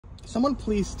Someone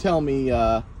please tell me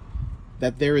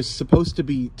that there is supposed to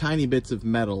be tiny bits of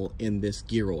metal in this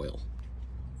gear oil.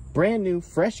 Brand new,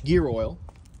 fresh gear oil.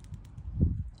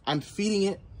 I'm feeding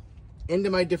it into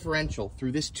my differential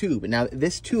through this tube. And now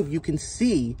this tube, you can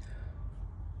see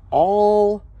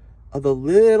all of the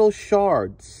little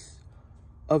shards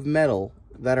of metal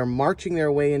that are marching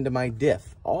their way into my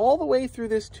diff all the way through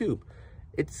this tube.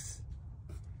 It's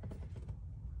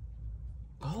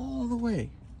all the way.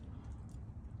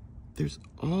 There's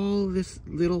all this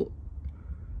little,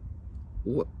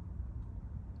 what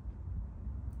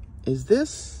is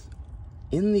this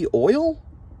in the oil?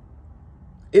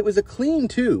 It was a clean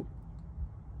tube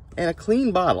and a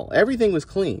clean bottle. Everything was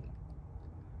clean.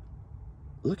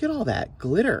 Look at all that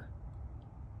glitter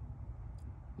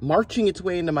marching its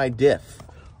way into my diff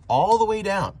all the way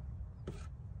down.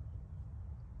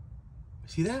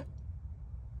 See that?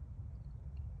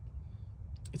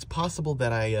 It's possible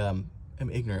that I am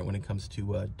ignorant when it comes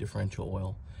to differential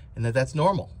oil and that's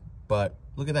normal, but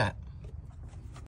look at that.